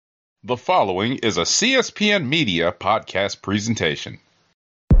The following is a CSPN Media podcast presentation.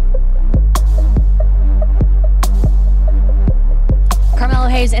 Carmelo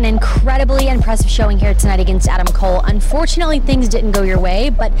Hayes, an incredibly impressive showing here tonight against Adam Cole. Unfortunately, things didn't go your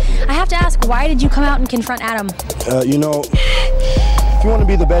way, but I have to ask, why did you come out and confront Adam? If you want to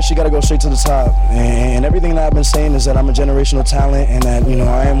be the best, you got to go straight to the top. And everything that I've been saying is that I'm a generational talent and that,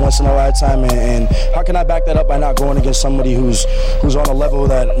 I am once in a lifetime. And how can I back that up by not going against somebody who's on a level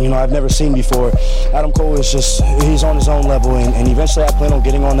that, I've never seen before? Adam Cole is he's on his own level. And eventually I plan on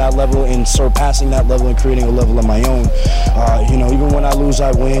getting on that level and surpassing that level and creating a level of my own. Even when I lose,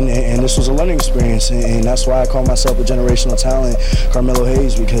 I win. And this was a learning experience. And that's why I call myself a generational talent, Carmelo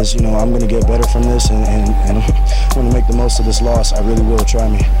Hayes, because, I'm going to get better from this and I'm going to make the most of this loss. I really will. Try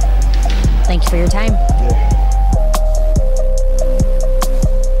me. Thank you for your time. Yeah.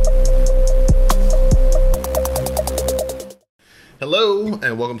 Hello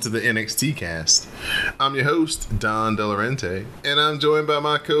and welcome to the NXT cast. I'm your host, Don Delarente, and I'm joined by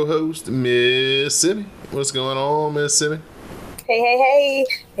my co-host, Miss Simi. What's going on, Miss Simi? Hey.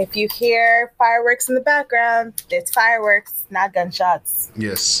 If you hear fireworks in the background, it's fireworks, not gunshots.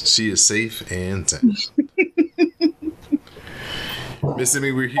 Yes, she is safe and sound. Miss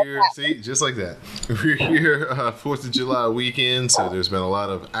Simi, we're here, see, just like that. We're here 4th of July weekend, so there's been a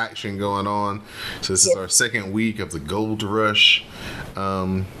lot of action going on. So this is our second week of the Gold Rush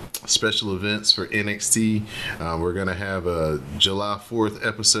special events for NXT. We're going to have a July 4th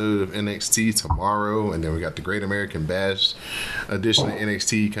episode of NXT tomorrow, and then we got the Great American Bash edition of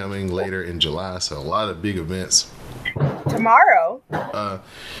NXT coming later in July, so a lot of big events. Tomorrow?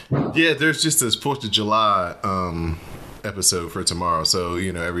 Yeah, there's just this 4th of July episode for tomorrow, so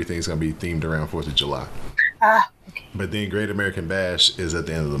everything's gonna be themed around 4th of July. Okay. But then Great American Bash is at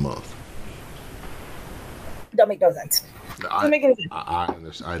the end of the month. Don't make no sense. I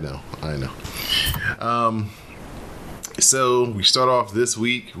know. So we start off this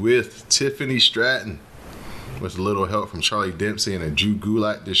week with Tiffany Stratton, with a little help from Charlie Dempsey and a Drew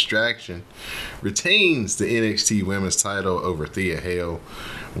Gulak distraction, retains the NXT Women's title over Thea Hale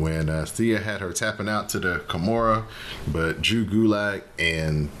when Thea had her tapping out to the Kimura, but Drew Gulak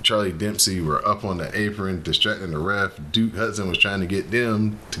and Charlie Dempsey were up on the apron distracting the ref. Duke Hudson was trying to get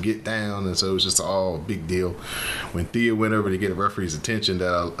them to get down, and so it was just all a big deal. When Thea went over to get a referee's attention,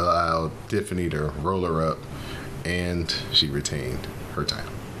 that allowed Tiffany to roll her up, and she retained her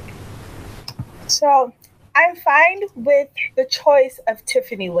title. So I'm fine with the choice of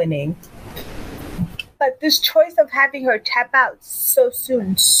Tiffany winning. But this choice of having her tap out so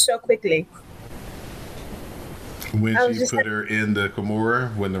soon, so quickly. When she put her in the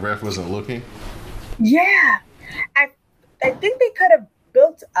Kimura when the ref wasn't looking? Yeah. I think they could have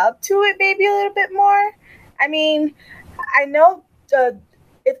built up to it maybe a little bit more. I mean, I know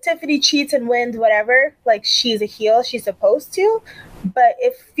if Tiffany cheats and wins, whatever, like she's a heel, she's supposed to. But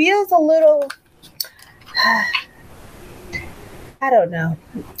it feels a little... I don't know.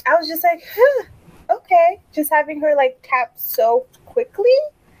 I was just like, okay. Just having her like tap so quickly.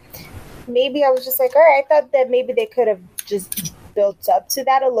 Maybe I was just like, all right, I thought that maybe they could have just built up to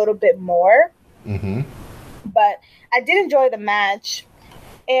that a little bit more. Mm-hmm. But I did enjoy the match.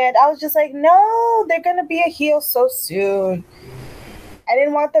 And I was just like, no, they're going to be a heel so soon. I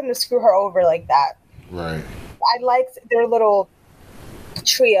didn't want them to screw her over like that. Right. I liked their little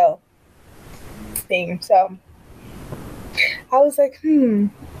trio thing. So I was like,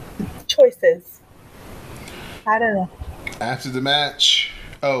 choices. I don't know. After the match,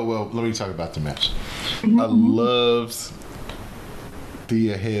 let me talk about the match. Mm-hmm. I loved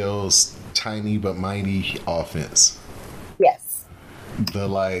Thea Hale's tiny but mighty offense. Yes.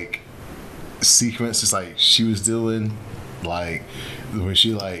 The sequence is she was doing when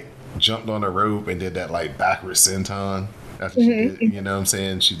she jumped on the rope and did that backward senton. After she did, you know what I'm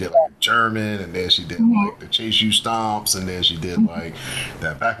saying? She did German, and then she did the chase you stomps, and then she did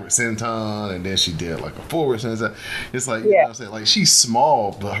that backward senton, and then she did a forward senton. It's you know what I'm saying? She's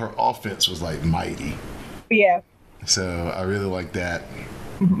small, but her offense was mighty. Yeah. So I really like that.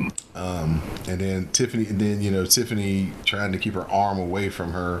 And then Tiffany, Tiffany trying to keep her arm away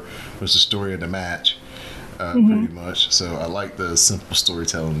from her was the story of the match. Pretty much. So I like the simple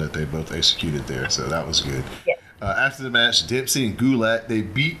storytelling that they both executed there. So that was good. Yeah. After the match, Dempsey and Gulak, they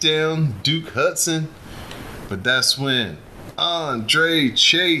beat down Duke Hudson, but that's when Andre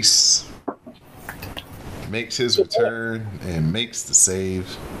Chase makes his return and makes the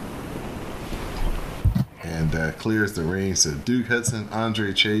save and clears the ring. So Duke Hudson,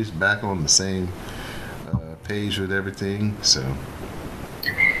 Andre Chase back on the same page with everything. So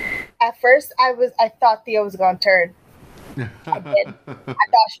at first I thought Theo was gonna turn. I did. I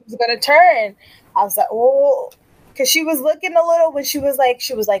thought she was gonna turn. I was like, oh, because she was looking a little when she was like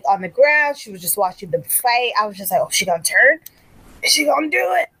on the ground. She was just watching them fight. I was just like, oh, she gonna turn? Is she gonna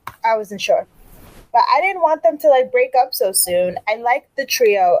do it? I wasn't sure. But I didn't want them to like break up so soon. I liked the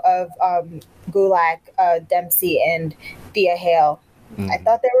trio of Gulak, Dempsey, and Thea Hale. I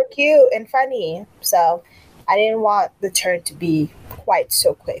thought they were cute and funny. So I didn't want the turn to be quite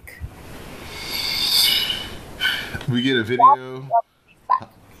so quick. We get a video.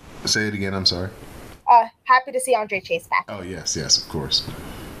 Say it again, I'm sorry. Happy to see Andre Chase back. Oh, yes, of course.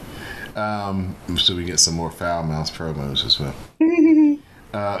 So we get some more Foul Mouth promos as well.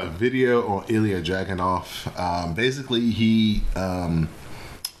 A video on Ilya Dragunov. Basically, he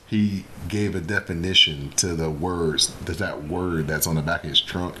gave a definition to the words, that word that's on the back of his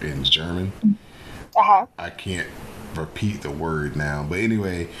trunk in German. I can't repeat the word now, but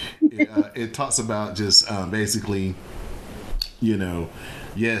anyway, it talks about just basically,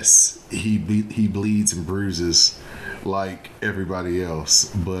 yes, he bleeds and bruises like everybody else,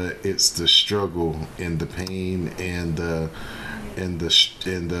 but it's the struggle and the pain and the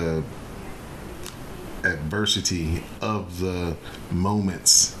adversity of the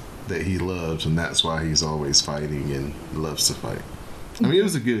moments that he loves, and that's why he's always fighting and loves to fight. I mean, it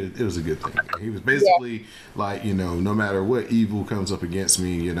was a good thing. He was basically like, no matter what evil comes up against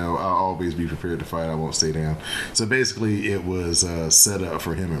me, I'll always be prepared to fight. I won't stay down. So basically, it was set up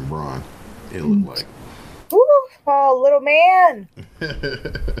for him and Braun. It looked like. Ooh, oh, little man.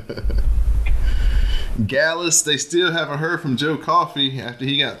 Gallus, they still haven't heard from Joe Coffey after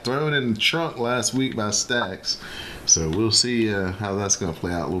he got thrown in the trunk last week by Stax. So we'll see how that's going to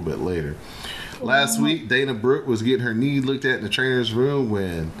play out a little bit later. Last week, Dana Brooke was getting her knee looked at in the trainer's room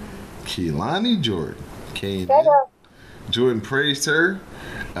when Keilani Jordan came in. Jordan praised her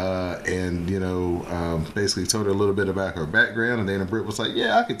and, basically told her a little bit about her background. And Dana Brooke was like,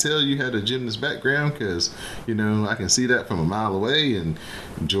 yeah, I could tell you had a gymnast background because, I can see that from a mile away. And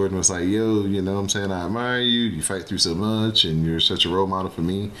Jordan was like, yo, I'm saying, I admire you. You fight through so much and you're such a role model for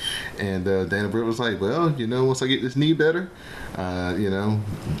me. And Dana Brooke was like, well, once I get this knee better, I'll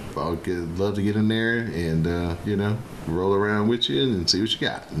love to get in there and, roll around with you and see what you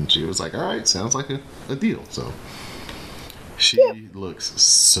got. And she was like, all right, sounds like a deal. So she looks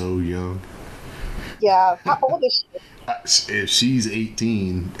so young. Yeah. How old is she? If she's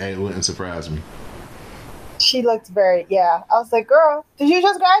 18, it wouldn't surprise me. She looked very, I was like, girl, did you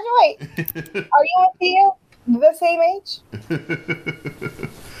just graduate? Are you and Thea the same age?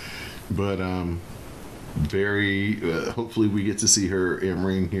 But, hopefully we get to see her in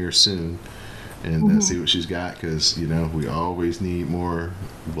ring here soon and see what she's got, because we always need more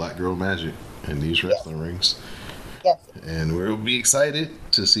black girl magic in these wrestling rings. Yes. And we'll be excited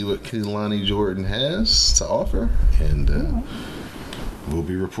to see what Keilani Jordan has to offer, and we'll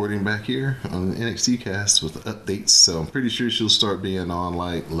be reporting back here on the NXT cast with updates. So I'm pretty sure she'll start being on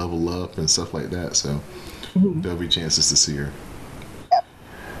like Level Up and stuff like that, so there'll be chances to see her.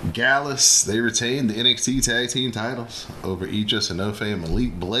 Gallus, they retained the NXT Tag Team titles over Idris Enofe and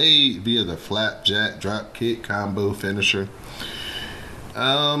Malik Blade via the Flapjack Dropkick Combo finisher.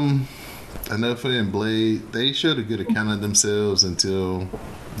 Enofe and Blade, they showed a good account of themselves until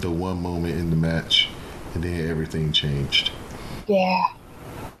the one moment in the match, and then everything changed. Yeah.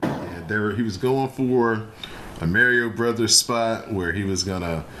 And he was going for a Mario Brothers spot where he was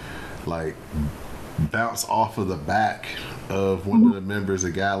gonna like bounce off of the back of one of the members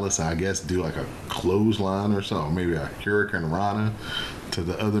of Gallus, and I guess do like a clothesline or something, maybe a Hurricane Rana to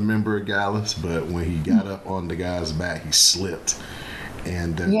the other member of Gallus. But when he got up on the guy's back, he slipped,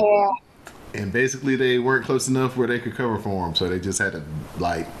 and and basically they weren't close enough where they could cover for him, so they just had to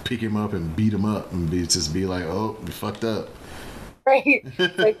like pick him up and beat him up and be like, oh, you fucked up. Right.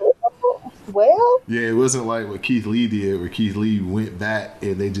 Like, well, yeah, it wasn't like what Keith Lee did, where Keith Lee went back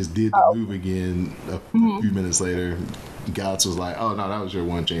and they just did the move again a few minutes later. Gallus was like, oh no, that was your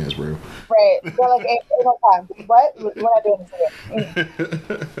one chance, bro. Right. They're like, ain't no time. What? We're not doing this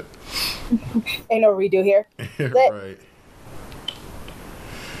again. Ain't no redo here. Right.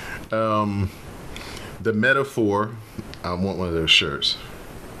 The metaphor, I want one of those shirts.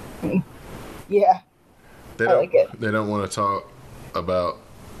 Yeah. They don't want to talk about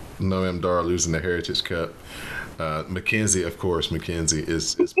Noam Dar losing the Heritage Cup. Mackenzie, of course,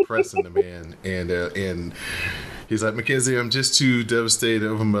 is pressing the man, and he's like, Mackenzie, I'm just too devastated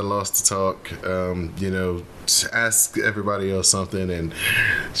over my loss to talk. Ask everybody else something, and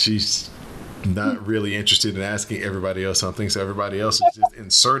she's not really interested in asking everybody else something, so everybody else is just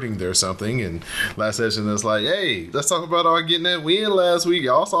inserting their something. And last session, it's like, hey, let's talk about our getting that win last week.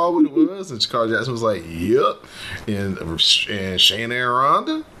 Y'all saw what it was. Styles? And Carl Jackson was like, yep. And Shayna and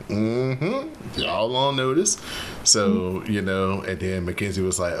Ronda, y'all on notice. So, you know, and then Mackenzie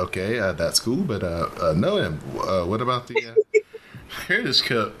was like, okay, that's cool, but no, and what about the Heritage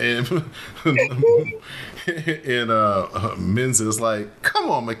Cup? And Men's is like, come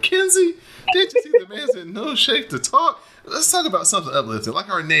on, Mackenzie, didn't you see the man's in no shape to talk? Let's talk about something uplifting, like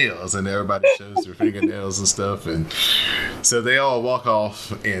our nails. And everybody shows their fingernails and stuff. And so they all walk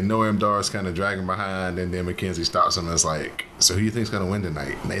off, and Noam Dar's kind of dragging behind. And then Mackenzie stops him and is like, so who do you think's going to win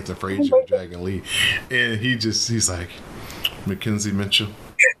tonight? Nathan Frazier or Dragon Lee? And he's like, Mackenzie Mitchell,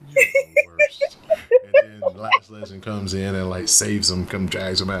 you're the worst. And then Last Legend comes in and like saves him,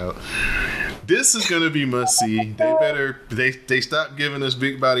 drags him out. This is gonna be must see. They stopped giving us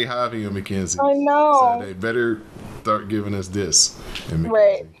big body Javi and Mackenzie. I know. So they better start giving us this. And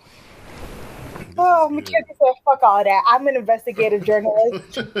right. Oh, Mackenzie said, fuck all that. I'm an investigative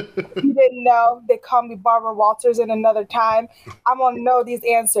journalist. You didn't know. They call me Barbara Walters in another time. I'm going to know these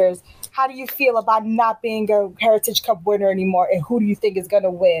answers. How do you feel about not being a Heritage Cup winner anymore? And who do you think is going to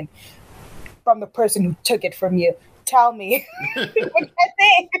win from the person who took it from you? Tell me. What do you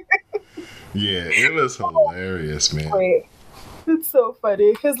think? Yeah, it was hilarious, man. Great. It's so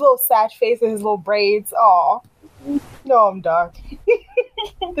funny. His little sash face and his little braids. Aw. No, I'm dark.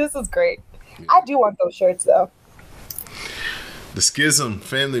 This is great. Yeah. I do want those shirts, though. The Schism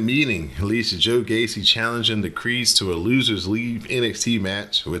family meeting leads to Joe Gacy challenging the Creeds to a losers leave NXT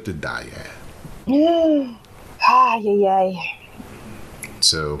match with the Dyad. Yeah.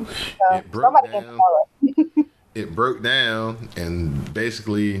 So it broke down, and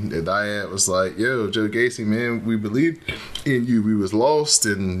basically the Dyad was like, yo, Joe Gacy, man, we believed in you. We was lost,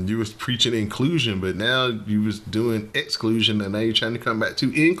 and you was preaching inclusion, but now you was doing exclusion, and now you're trying to come back to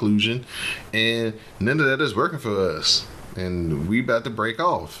inclusion, and none of that is working for us. And we about to break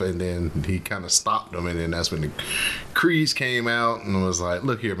off. And then he kind of stopped them, and then that's when the Creeds came out and was like,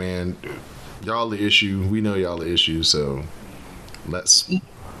 look here, man, y'all the issue. We know y'all the issue, so let's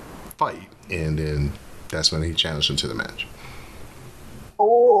fight. And then that's when he challenged him to the match.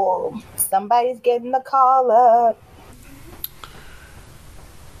 Oh, somebody's getting the call up.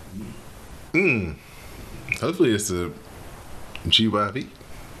 Hopefully it's the GYV.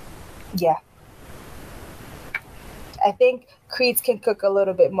 Yeah. I think Creeds can cook a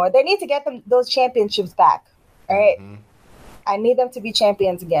little bit more. They need to get them those championships back. All right. Mm-hmm. I need them to be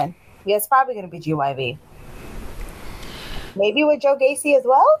champions again. Yeah, it's probably going to be GYV. Maybe with Joe Gacy as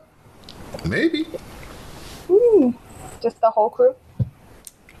well? Maybe. Just the whole crew?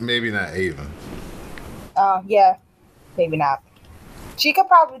 Maybe not Ava. Oh, yeah. Maybe not. She could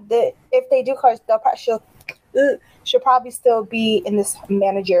probably, if they do, she'll probably still be in this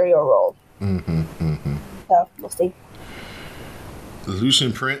managerial role. So, we'll see.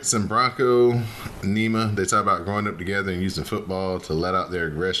 Lucian Prince and Bronco Nima, they talk about growing up together and using football to let out their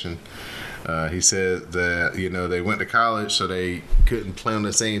aggression. He said that, they went to college, so they couldn't play on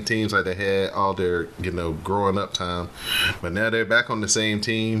the same teams like they had all their, growing up time. But now they're back on the same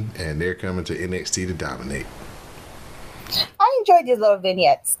team, and they're coming to NXT to dominate. I enjoyed these little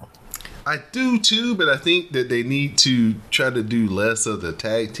vignettes. I do too, but I think that they need to try to do less of the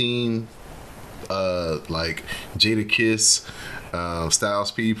tag team, like Jada Kiss,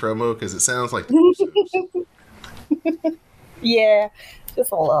 Styles P promo, because it sounds like the yeah,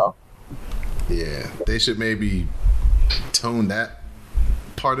 just a little. Yeah, they should maybe tone that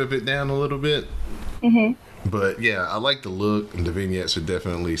part of it down a little bit. But yeah, I like the look, and the vignettes are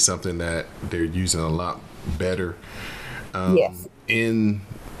definitely something that they're using a lot better in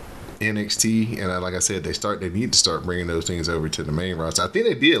NXT. And like I said, they need to start bringing those things over to the main roster. I think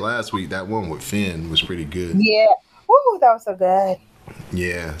they did last week. That one with Finn was pretty good. Yeah. Woo, that was so good.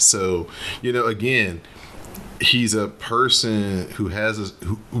 Yeah. So, again, he's a person who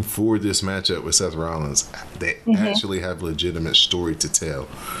who for this matchup with Seth Rollins, they actually have legitimate story to tell.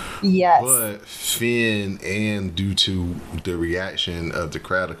 Yes. But Finn, and due to the reaction of the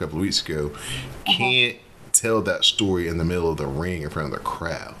crowd a couple of weeks ago, can't tell that story in the middle of the ring in front of the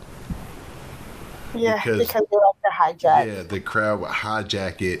crowd. Yeah, because they like to hijack. Yeah, the crowd would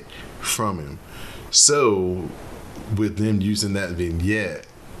hijack it from him. So, with them using that vignette,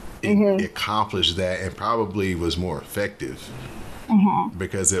 it accomplished that, and probably was more effective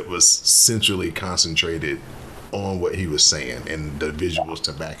because it was centrally concentrated on what he was saying and the visuals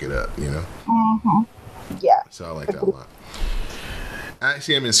to back it up, Yeah. So I like that a lot.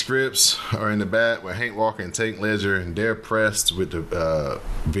 Axiom and Scripps are in the back with Hank Walker and Tank Ledger, and they're pressed with the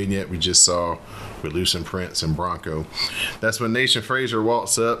vignette we just saw with Lucian Prince and Bronco. That's when Nation Frazier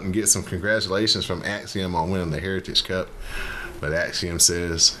walks up and gets some congratulations from Axiom on winning the Heritage Cup. But Axiom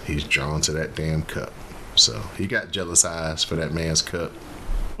says he's drawn to that damn cup. So he got jealous eyes for that man's cup.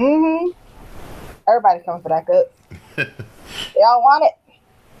 Everybody coming for that cup. They all want it.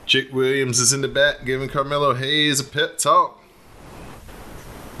 Chick Williams is in the back giving Carmelo Hayes a pep talk.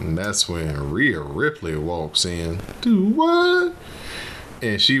 And that's when Rhea Ripley walks in. Do what?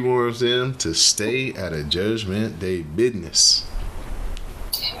 And she warns them to stay out of Judgment Day business.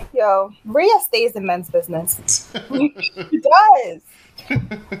 Yo, Rhea stays in men's business. She does.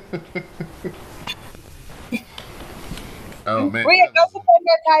 Oh man, Rhea, go defend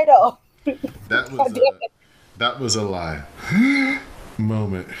your title. That was a lie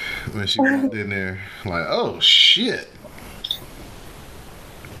moment when she walked in there. Like, oh shit.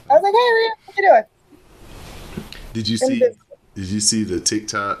 I was like, hey Rhea, what you doing? Did you see the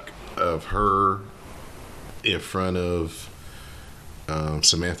TikTok of her in front of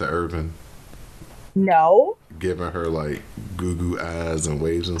Samantha Irvin? No. Giving her like goo eyes and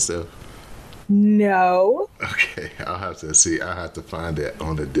waves and stuff? No. Okay, I'll have to see. I'll have to find it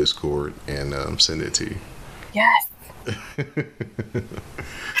on the Discord and send it to you. Yes.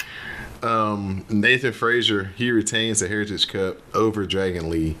 Nathan Frazier, he retains the Heritage Cup over Dragon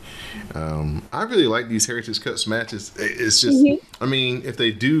Lee. I really like these Heritage Cups matches. It's just, I mean, if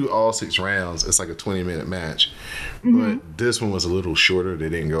they do all 6 rounds, it's like a 20-minute match. But this one was a little shorter. They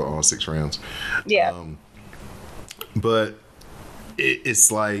didn't go all 6 rounds. Yeah. But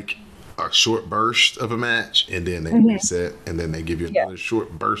it's like a short burst of a match, and then they reset, and then they give you another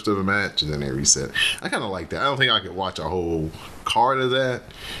short burst of a match, and then they reset. I kind of like that. I don't think I could watch a whole card of that,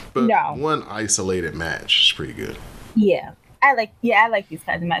 but one isolated match is pretty good. Yeah, I like these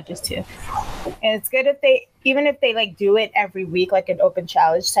kinds of matches too. And it's good if they like do it every week, like an open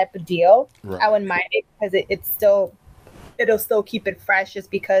challenge type of deal. Right. I wouldn't mind it because it'll still keep it fresh just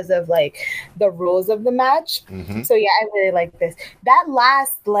because of like the rules of the match. So yeah, I really like this. That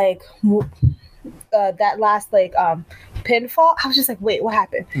last pinfall, I was just like, wait, what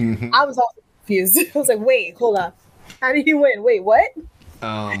happened? I was also confused. I was like, wait, hold on. How did he win? Wait, what?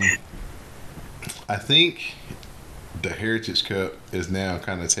 I think the Heritage Cup is now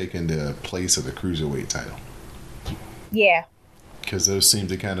kind of taking the place of the Cruiserweight title. Yeah. Because those seem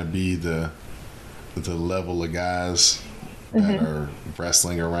to kind of be the level of guys that are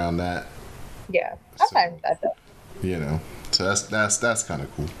wrestling around that. Yeah, okay, that's it. You know, so that's kind of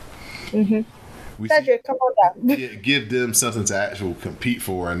cool. Cedric, come on down. Give them something to actually compete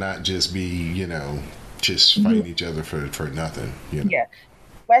for, and not just be, just fighting each other for nothing. Yeah,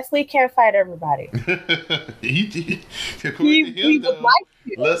 Wesley can't fight everybody. he would like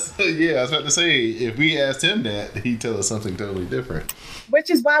to. I was about to say, if we asked him that, he'd tell us something totally different. Which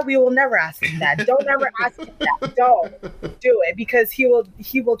is why we will never ask him that. Don't ever ask him that. Don't do it, because he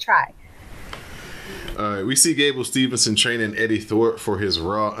will try. All right, we see Gable Stevenson training Eddie Thorpe for his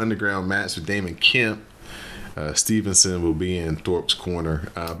Raw Underground match with Damon Kemp. Stevenson will be in Thorpe's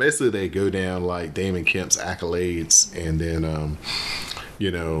corner. Basically, they go down like Damon Kemp's accolades, and then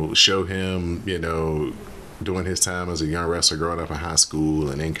show him, doing his time as a young wrestler growing up in high school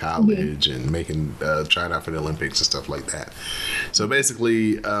and in college and making trying out for the Olympics and stuff like that. So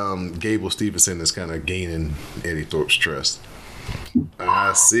basically, Gable Stevenson is kind of gaining Eddie Thorpe's trust.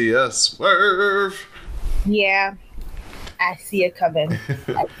 I see a swerve. Yeah, I see it coming.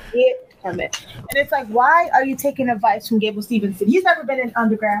 And it's like, why are you taking advice from Gable Stevenson? He's never been in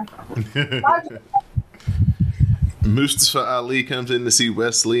Underground. Mustafa Ali comes in to see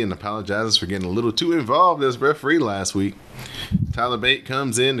Wesley and apologizes for getting a little too involved as referee last week. Tyler Bate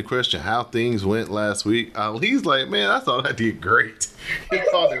comes in to question how things went last week. Ali's like, man, I thought I did great. He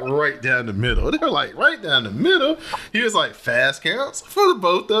called it right down the middle. They were like, right down the middle? He was like, fast counts for the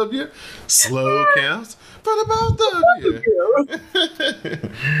both of you. Slow counts for the both of you.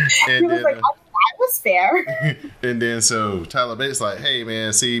 And he was like, I was fair. And then so Tyler Bates like, hey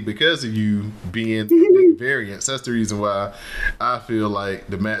man, see, because of you being big variance, that's the reason why I feel like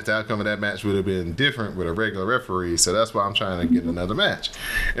the outcome of that match would have been different with a regular referee. So that's why I'm trying to get another match.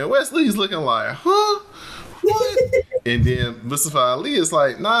 And Wesley's looking like, huh? What? And then Mustafa Ali is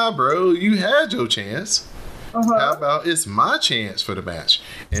like, nah, bro, you had your chance. How about it's my chance for the match?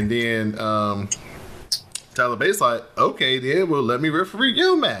 And then Tyler Bates like, okay, then well, let me referee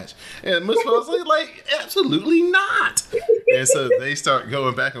your match. And Mustafa's like, absolutely not. And so they start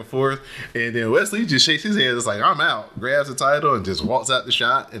going back and forth. And then Wesley just shakes his head. It's like, I'm out. Grabs the title and just walks out the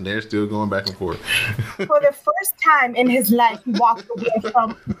shot. And they're still going back and forth. For the first time in his life, he walked away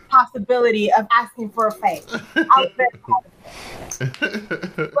from possibility of asking for a fight. I was very proud of him.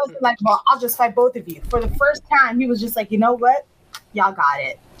 He wasn't like, well, I'll just fight both of you. For the first time, he was just like, you know what? Y'all got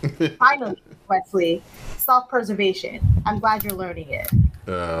it. Finally, Wesley. self-preservation. I'm glad you're learning it.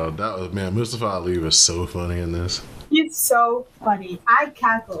 Mustafa Ali was so funny in this. He's so funny. I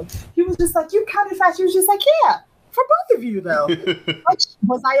cackled. He was just like, you counted fast. He was just like, yeah, for both of you, though.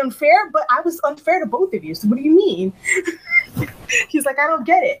 Was I unfair? But I was unfair to both of you. So what do you mean? He's like, I don't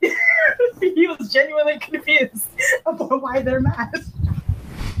get it. He was genuinely confused about why they're mad.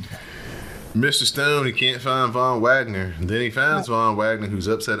 Mr. Stone, he can't find Von Wagner. Then he finds Von Wagner, who's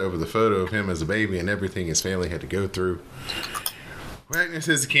upset over the photo of him as a baby and everything his family had to go through. Wagner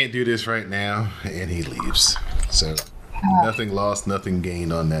says he can't do this right now, and he leaves. So, nothing lost, nothing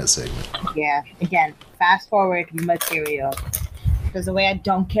gained on that segment. Yeah, again, fast forward material. Because the way I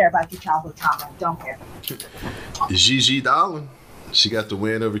don't care about your childhood trauma, I don't care. Gigi Dolan, she got the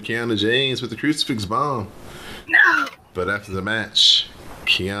win over Kiana James with the crucifix bomb. No! But after the match,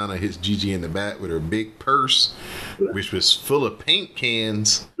 Kiana hits Gigi in the back with her big purse, which was full of paint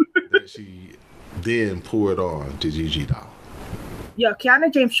cans that she then poured on to Gigi Dolan. Yo, Kiana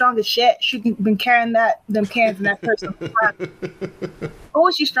James strong as shit. She been carrying them cans in that person. Oh,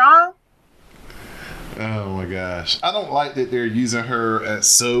 is she strong? Oh my gosh. I don't like that they're using her as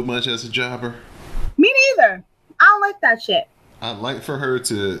so much as a jobber. Me neither. I don't like that shit. I'd like for her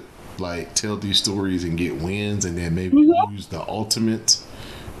to like tell these stories and get wins and then maybe use the ultimate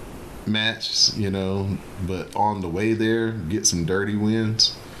match, you know, but on the way there, get some dirty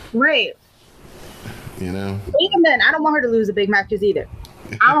wins. Right. You know? Even then, I don't want her to lose the big matches either.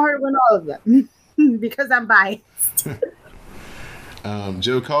 I want her to win all of them because I'm biased.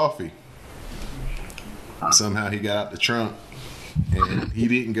 Joe Coffey. Somehow he got out the trunk and he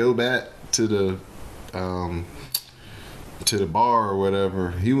didn't go back to the bar or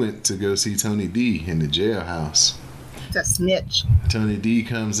whatever. He went to go see Tony D in the jailhouse. It's a snitch. Tony D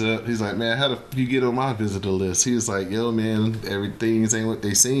comes up. He's like, man, how do you get on my visitor list? He was like, yo, man, everything's ain't what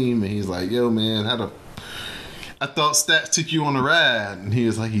they seem. And he's like, yo, man, I thought Stats took you on a ride. And he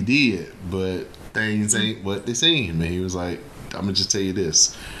was like, he did, but things ain't what they seem. And he was like, I'm gonna just tell you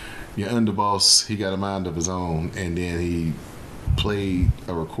this. Your underboss, he got a mind of his own. And then he played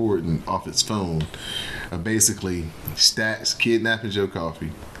a recording off his phone. Basically, Stats kidnapping Joe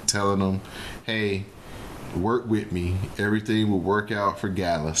Coffey, telling him, hey, work with me. Everything will work out for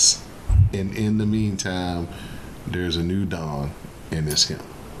Gallus. And in the meantime, there's a new Dawn, and it's him.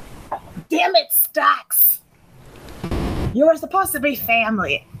 Damn it, Stacks. You were supposed to be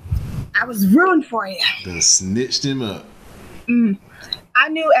family. I was rooting for you. Then snitched him up. I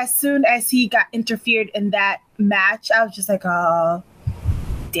knew as soon as he got interfered in that match, I was just like, oh,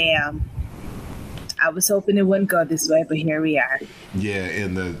 damn. I was hoping it wouldn't go this way, but here we are. Yeah,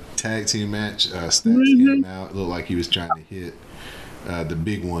 in the tag team match, Stats came out. It looked like he was trying to hit the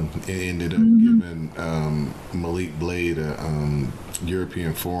big one. It ended up giving Malik Blade a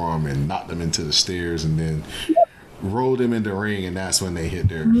European forearm and knocked him into the stairs and then rolled him in the ring, and that's when they hit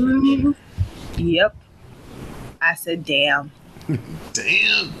their finisher. Yep. I said, damn.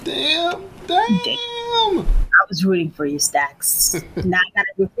 Damn. I was rooting for you, Stacks. Now I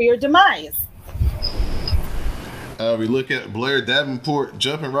gotta root for your demise. We look at Blair Davenport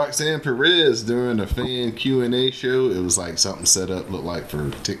jumping Roxanne Perez during a fan Q&A show. It was like something set up, looked like for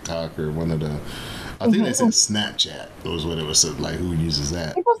TikTok or one of the, I think they said Snapchat was what it was, like who uses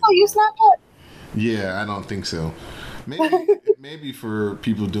that. People still use Snapchat? Yeah, I don't think so. Maybe for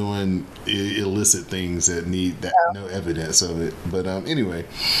people doing illicit things that need that no evidence of it. But anyway.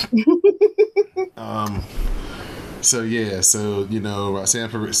 So you know, Roxanne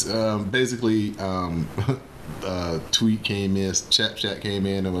Perez basically tweet came in, chat came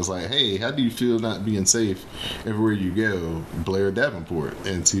in and was like, hey, how do you feel not being safe everywhere you go, Blair Davenport?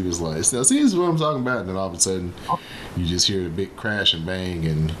 And she was like, now see, this is what I'm talking about. And then all of a sudden you just hear a big crash and bang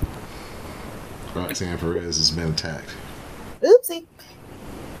and Roxanne Perez has been attacked. Oopsie.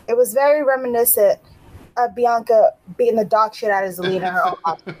 It was very reminiscent of Bianca beating the dog shit out of Zelina in her own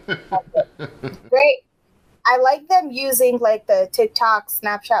house. Great. I like them using like the TikTok,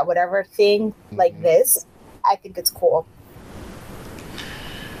 Snapchat, whatever thing like this. I think it's cool.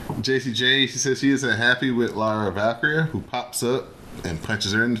 JCJ, she says she isn't happy with Lyra Valkyria, who pops up and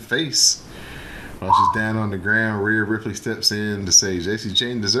punches her in the face. While she's down on the ground, Rhea Ripley steps in to say JC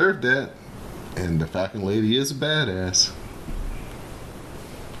Jane deserved that. And the Falcon Lady is a badass.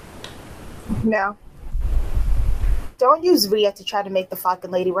 No. Don't use Rhea to try to make the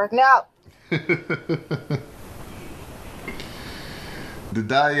Falcon Lady work. No. The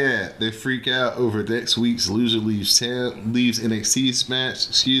Dyad, they freak out over next week's Loser Leaves NXT match,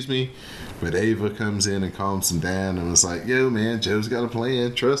 but Ava comes in and calms them down and was like, yo, man, Joe's got a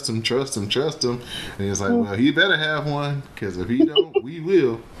plan. Trust him. And he's like, well, he better have one, because if he don't, we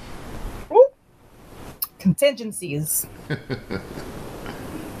will. contingencies.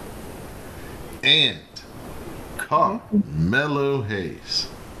 And Carmelo Hayes.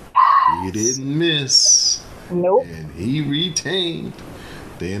 He didn't miss. Nope. And he retained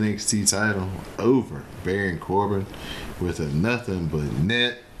the NXT title over Baron Corbin with a nothing but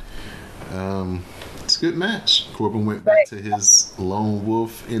net. It's a good match. Corbin went back to his lone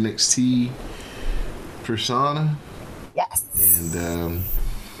wolf NXT persona. Yes. And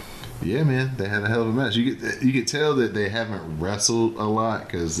yeah, man, they had a hell of a match. You could tell that they haven't wrestled a lot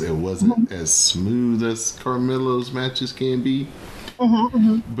because it wasn't as smooth as Carmelo's matches can be.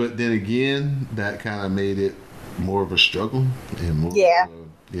 But then again, that kind of made it more of a struggle and more of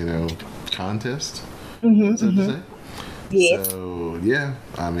a, contest. So to say. Yeah. So yeah,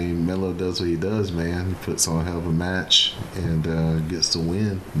 I mean, Melo does what he does, man. He puts on a hell of a match and gets to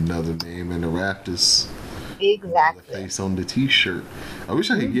win. Another name in the Raptors. Exactly. The face on the T-shirt. I wish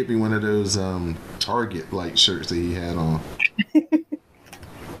I could get me one of those Target like shirts that he had on.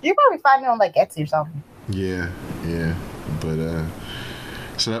 You probably find it on like Etsy or something. Yeah. But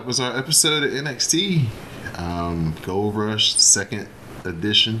so that was our episode of NXT. Gold Rush, second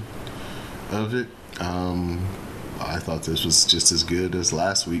edition of it. I thought this was just as good as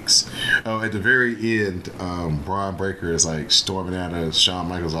last week's. Oh, at the very end, Braun Breaker is like storming out of Shawn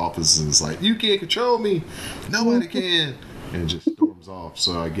Michaels' office and is like, "You can't control me, nobody can," and just storms off.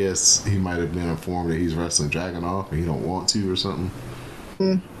 So I guess he might have been informed that he's wrestling Dragunov and he don't want to or something.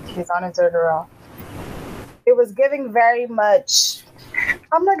 He's on his order off. It was giving very much,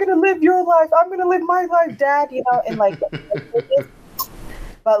 "I'm not gonna live your life, I'm gonna live my life, Dad," and like,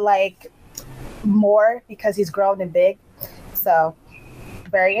 but like more because he's grown and big. So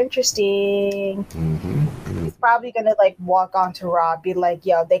very interesting. He's probably gonna like walk onto Raw, be like,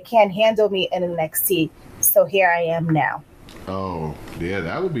 "Yo, they can't handle me in NXT, so here I am now." Oh yeah,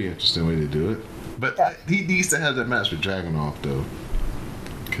 that would be an interesting way to do it. But he needs to have that match with Dragunov though,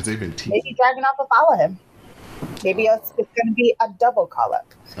 because they've been teasing. Maybe Dragunov will follow him. Maybe it's going to be a double call-up.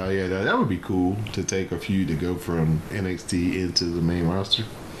 Oh yeah, that would be cool to take a feud to go from NXT into the main roster.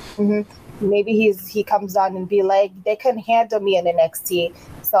 Maybe he comes on and be like, "They couldn't handle me in NXT,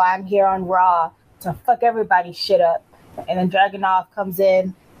 so I'm here on Raw to fuck everybody's shit up." And then Dragunov comes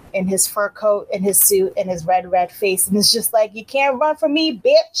in his fur coat and his suit and his red face, and it's just like, "You can't run from me,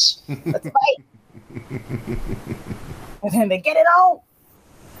 bitch. Let's fight." And then they get it on.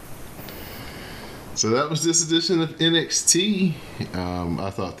 So that was this edition of NXT. I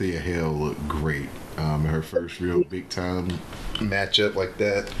thought Thea Hale looked great. Her first real big time matchup like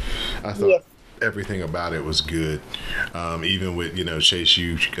that. I thought everything about it was good. Even with Andre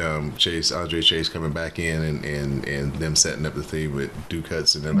Chase coming back in and them setting up the thing with Duke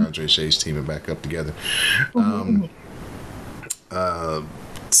Hudson and Andre Chase teaming back up together.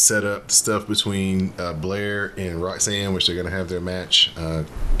 Set up stuff between Blair and Roxanne, which they're going to have their match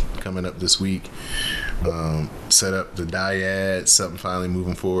coming up this week. Set up the dyad, something finally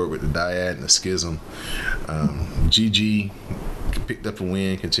moving forward with the dyad and the schism. Gigi picked up a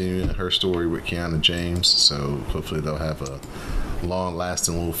win, continuing her story with Kiana James, so hopefully they'll have a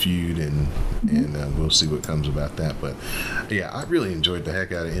long-lasting little feud, and we'll see what comes about that. But yeah, I really enjoyed the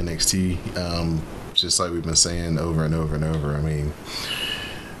heck out of NXT. Just like we've been saying over and over and over. I mean,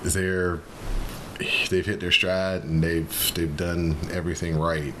 they've hit their stride and they've done everything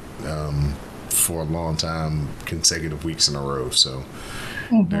right for a long time, consecutive weeks in a row. So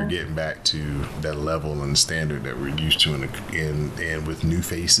they're getting back to that level and standard that we're used to, and with new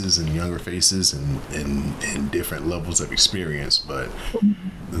faces and younger faces and different levels of experience. But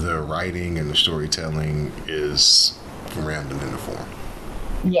the writing and the storytelling is rounding into form.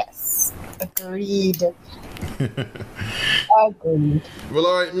 Yes, agreed. Agreed. Well,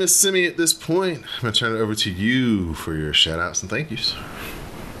 all right, Miss Simi, at this point, I'm going to turn it over to you for your shout-outs and thank yous.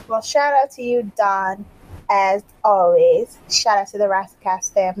 Well, shout out to you, Don, as always. Shout out to the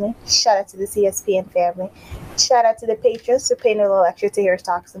Rasscast family. Shout out to the CSPN family. Shout out to the patrons for paying a little extra to hear us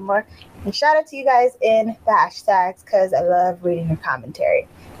talk some more. And shout out to you guys in the hashtags, because I love reading your commentary.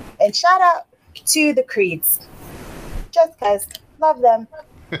 And shout out to the Creeds, just because. Love them.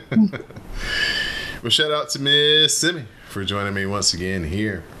 Well, shout out to Miss Simi for joining me once again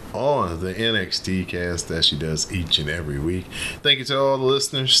here on the NXT cast that she does each and every week. Thank you to all the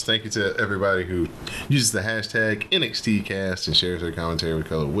listeners. Thank you to everybody who uses the hashtag NXTcast and shares their commentary with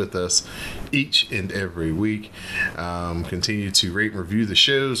color with us each and every week. Continue to rate and review the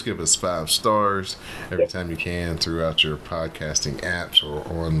shows. Give us 5 stars every time you can throughout your podcasting apps or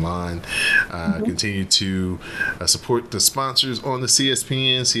online. Continue to support the sponsors on the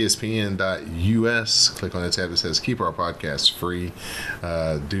CSPN, cspn.us. Click on the tab that says keep our podcast free.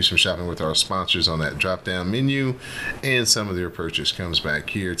 Do do some shopping with our sponsors on that drop-down menu, and some of their purchase comes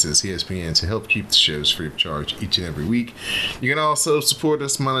back here to the CSPN to help keep the shows free of charge each and every week. You can also support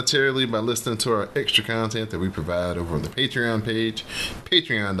us monetarily by listening to our extra content that we provide over on the Patreon page,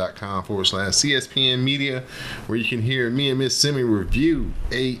 patreon.com/CSPN Media, where you can hear me and Miss Simi review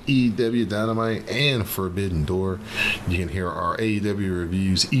AEW Dynamite and Forbidden Door. You can hear our AEW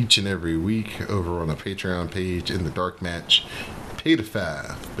reviews each and every week over on the Patreon page in the Dark Match. Pay to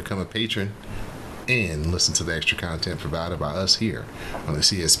 $5, become a patron, and listen to the extra content provided by us here on the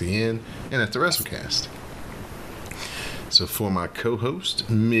CSPN and at the WrestleCast. So for my co-host,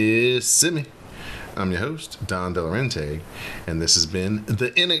 Miss Simi, I'm your host, Don Delarente, and this has been the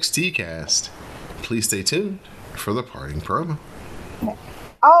NXT Cast. Please stay tuned for the parting promo.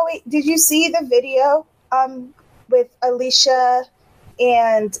 Oh wait, did you see the video with Alicia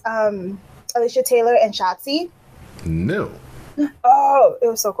and Alicia Taylor and Shotzi? No. Oh, it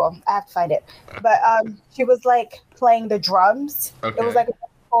was so cool. I have to find it. But she was like playing the drums. Okay. It was like a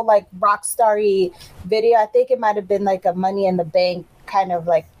whole like rock starry video. I think it might have been like a Money in the Bank kind of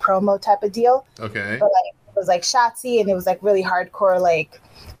like promo type of deal. Okay. But like it was like Shotzi and it was like really hardcore like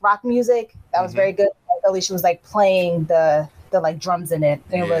rock music. That was very good. Like, Alicia was like playing the like drums in it.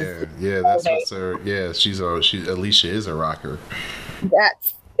 And That's what's her. Yeah, Alicia is a rocker.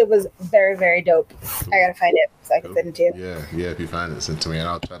 It was very, very dope. I gotta find it so I can send it to you. Yeah. If you find it, send it to me, and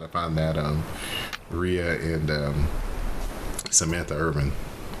I'll try to find that Rhea and Samantha Urban.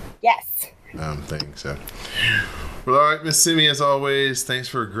 Yes. Thing. So, well, all right, Miss Simi, as always, thanks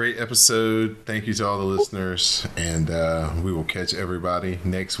for a great episode. Thank you to all the listeners, and we will catch everybody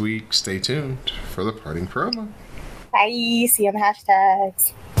next week. Stay tuned for the parting promo. Bye. See you on the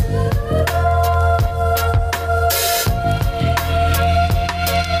hashtags.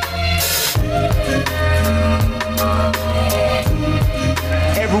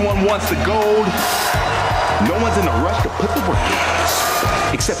 Everyone wants the gold. No one's in a rush to put the work in.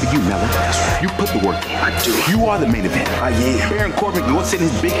 Except for you, Melon. You put the work in. I do. You are the main event. I am. Baron Corbin can go sit in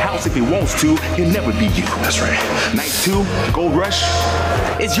his big house if he wants to. He'll never be you. That's right. Night 2, Gold Rush,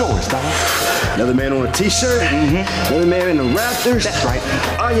 is yours, dog. Another man on a t-shirt. Another man in the Raptors. That's right.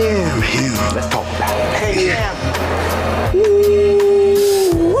 I am him. Let's talk about it. Hey, yeah.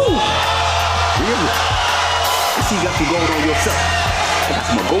 Really? I see you got some gold on yourself. I got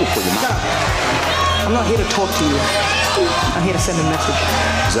some more gold for you, man. I'm not here to talk to you. I'm here to send a message.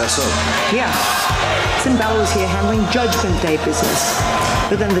 Is that so? Yeah. Finn Balor is here handling Judgment Day business.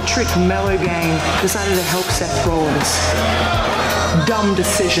 But then the Trick Mello gang decided to help Seth Rollins. Dumb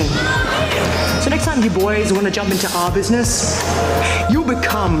decision. So next time you boys want to jump into our business, you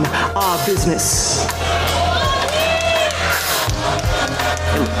become our business.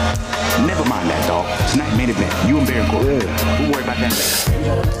 Never mind that, dog. Tonight, main event. You and Baron Corbin. We'll worry about that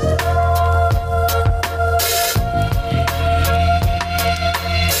later.